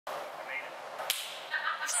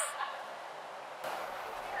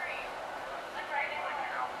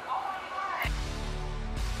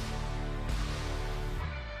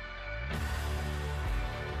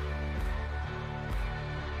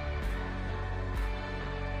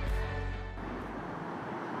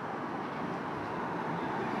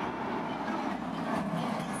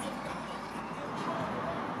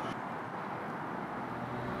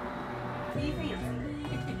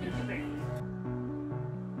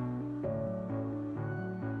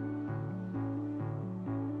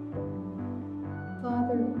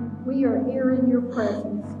Father, we are here in your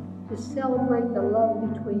presence to celebrate the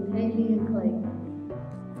love between Haley and Clayton.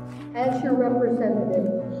 As your representative,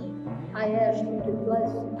 I ask you to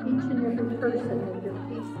bless each and every person with your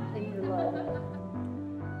peace and your love.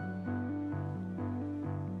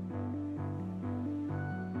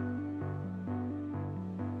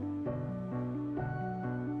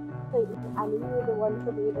 Clayton, I knew you were the one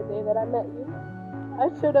for me the day that I met you. I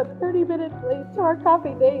showed up 30 minutes late to our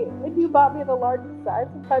coffee date, and you bought me the largest size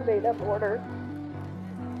of my made-up order.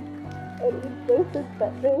 And each day since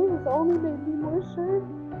that day has only made me more sure.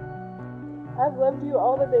 I've loved you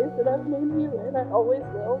all the days that I've known you, and I always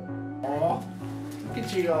will. Aw, look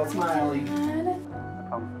at you all smiley. I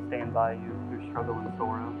promise to stand by you through struggle and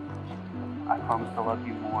sorrow. I promise to love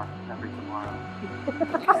you more every tomorrow.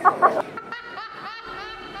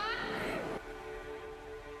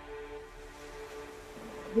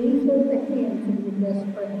 These are the hands of your best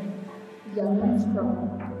friend, young and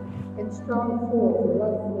strong for the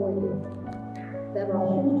love for you, that are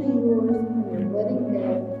holding yours on your wedding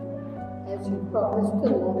day as you promise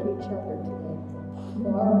to love each other today,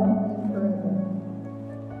 tomorrow, and forever.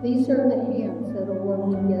 These are the hands that will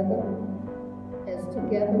work together as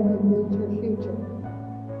together we build your future.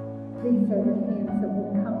 These are the hands that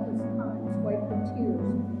will countless times wipe the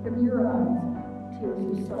tears from your eyes, tears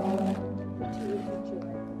of sorrow, the tears of joy.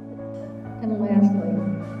 And lastly,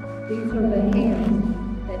 these are the hands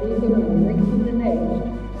that even when wrinkled in age,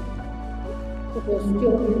 will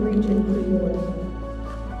still be reaching for yours.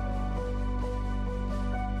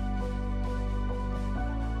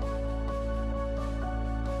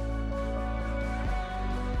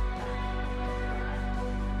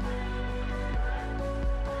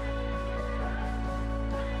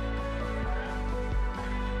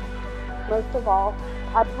 Most of all,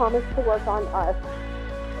 I promise to work on us.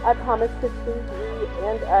 I promise to choose you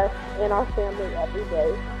and us and our family every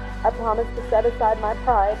day. I promise to set aside my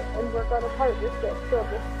pride and work on a partnership filled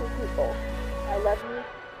with two people. I love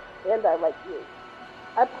you and I like you.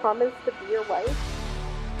 I promise to be your wife.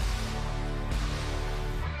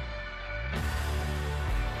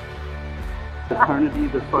 Eternity,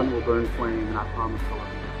 the sun will burn flame, and I promise to love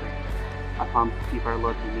you the same. I promise to keep our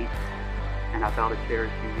love unique, and I vow to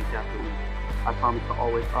cherish you week after week. I promise to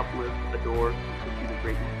always uplift, adore, and push you to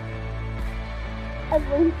greatness. I've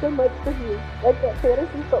learned so much from you, like that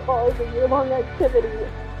fantasy football is a year-long activity.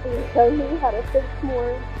 You've shown me how to think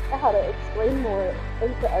more, how to explain more,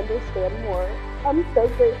 and to understand more. I'm so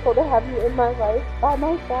grateful to have you in my life, by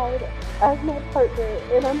my side, as my partner,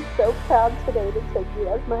 and I'm so proud today to take you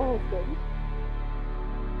as my husband.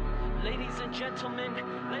 Ladies and gentlemen,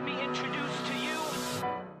 let me introduce to you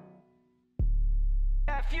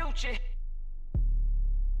our future.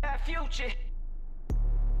 Our future.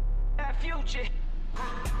 Our future.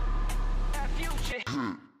 Our future.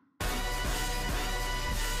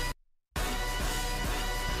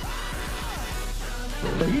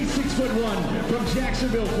 He's 6'1" from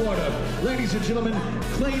Jacksonville, Florida. Ladies and gentlemen,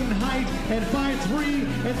 Clayton height and 5'3"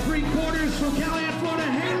 and 3/4 from Callahan, Florida.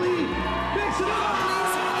 Haley, mix it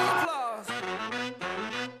up!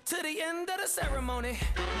 To the end of the ceremony.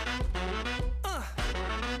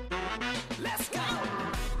 Let's go.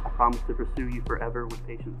 I promise to pursue you forever with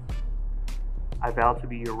patience. I vow to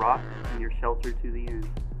be your rock and your shelter to the end.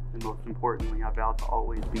 And most importantly, I vow to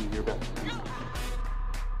always be your best friend.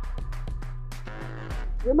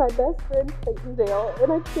 You're my best friend, Clayton Dale,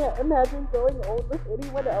 and I can't imagine growing old with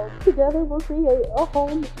anyone else. Together we'll create a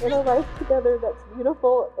home and a life together that's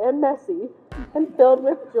beautiful and messy, and filled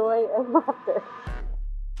with joy and laughter.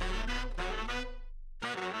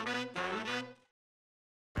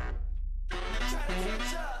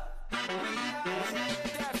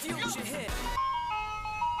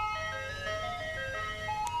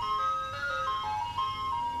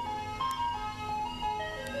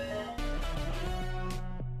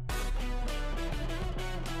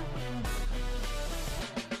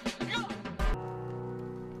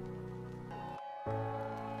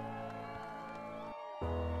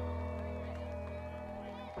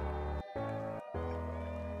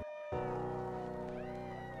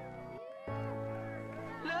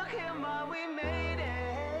 Look at what we made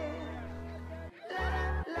it.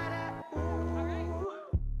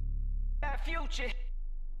 future.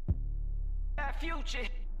 That future.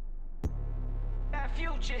 That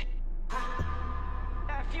future.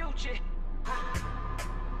 That future.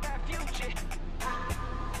 That future.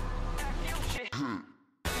 That future.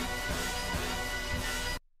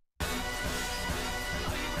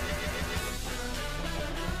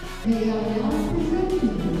 May I now